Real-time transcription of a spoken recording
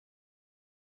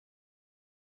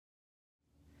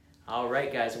All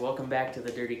right, guys, welcome back to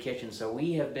the Dirty Kitchen. So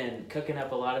we have been cooking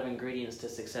up a lot of ingredients to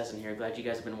success in here. Glad you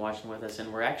guys have been watching with us,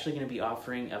 and we're actually going to be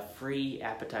offering a free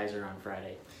appetizer on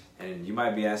Friday. And you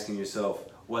might be asking yourself,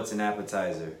 what's an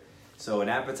appetizer? So an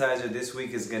appetizer this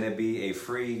week is going to be a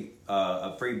free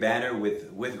banner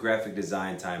with graphic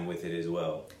design time with it as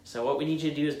well. So what we need you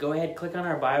to do is go ahead, click on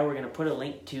our bio. We're going to put a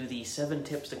link to the 7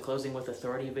 tips to closing with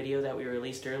authority video that we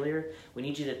released earlier. We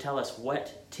need you to tell us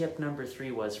what tip number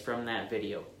 3 was from that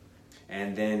video.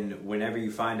 And then whenever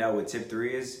you find out what tip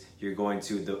 3 is, you're going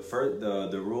to,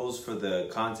 the rules for the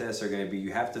contest are going to be,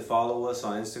 you have to follow us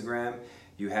on Instagram,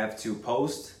 you have to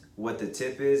post what the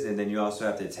tip is, and then you also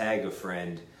have to tag a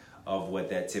friend of what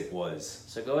that tip was.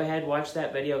 So go ahead, watch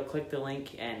that video, click the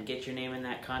link, and get your name in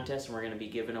that contest, and we're going to be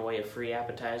giving away a free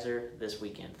appetizer this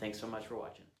weekend. Thanks so much for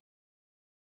watching.